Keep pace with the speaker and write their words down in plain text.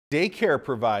Daycare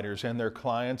providers and their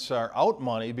clients are out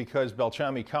money because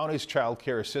Beltrami County's Child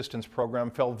Care Assistance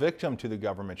Program fell victim to the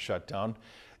government shutdown.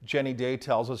 Jenny Day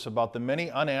tells us about the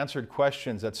many unanswered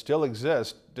questions that still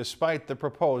exist despite the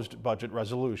proposed budget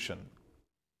resolution.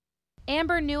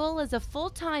 Amber Newell is a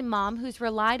full-time mom who's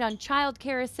relied on child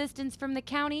care assistance from the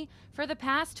county for the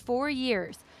past 4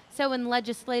 years. So when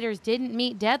legislators didn't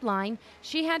meet deadline,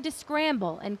 she had to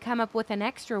scramble and come up with an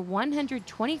extra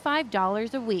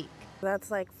 $125 a week.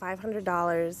 That's like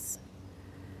 $500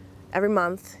 every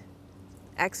month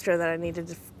extra that I needed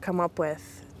to come up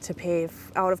with to pay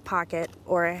out of pocket,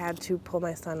 or I had to pull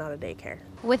my son out of daycare.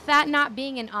 With that not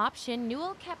being an option,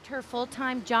 Newell kept her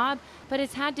full-time job, but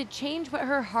has had to change what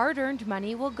her hard-earned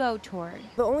money will go toward.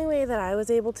 The only way that I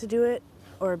was able to do it,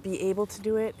 or be able to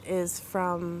do it, is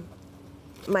from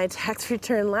my tax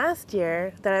return last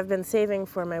year that I've been saving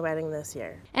for my wedding this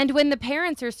year. And when the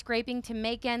parents are scraping to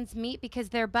make ends meet because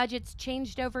their budgets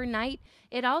changed overnight,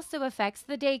 it also affects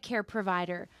the daycare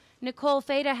provider. Nicole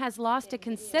Feda has lost a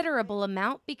considerable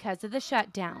amount because of the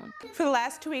shutdown. For the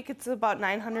last 2 weeks, it's about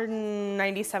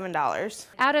 $997.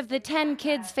 Out of the 10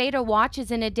 kids Feda watches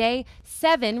in a day,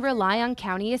 7 rely on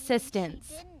county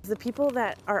assistance. The people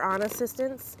that are on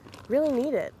assistance really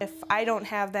need it. If I don't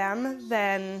have them,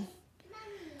 then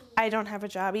I don't have a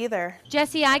job either.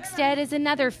 Jesse Eichstead is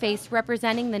another face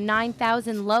representing the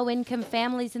 9,000 low-income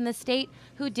families in the state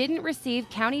who didn't receive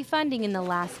county funding in the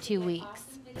last 2 weeks.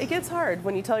 It gets hard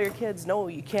when you tell your kids, no,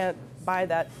 you can't buy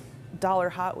that dollar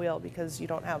Hot Wheel because you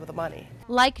don't have the money.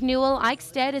 Like Newell,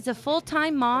 Eichstead is a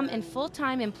full-time mom and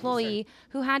full-time employee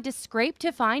who had to scrape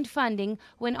to find funding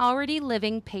when already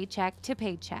living paycheck to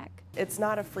paycheck. It's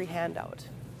not a free handout.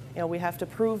 You know, we have to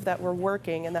prove that we're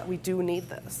working and that we do need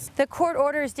this. The court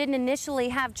orders didn't initially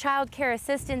have child care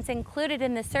assistance included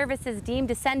in the services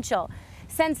deemed essential.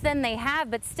 Since then they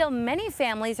have, but still many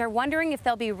families are wondering if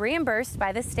they'll be reimbursed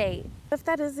by the state. If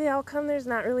that is the outcome, there's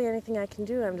not really anything I can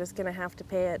do. I'm just going to have to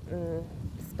pay it and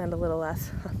spend a little less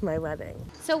on my wedding.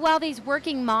 So while these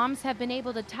working moms have been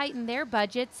able to tighten their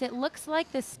budgets, it looks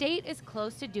like the state is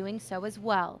close to doing so as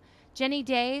well. Jenny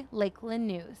Day, Lakeland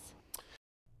News.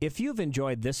 If you've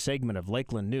enjoyed this segment of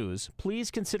Lakeland News,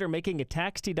 please consider making a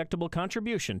tax-deductible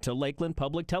contribution to Lakeland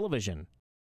Public Television.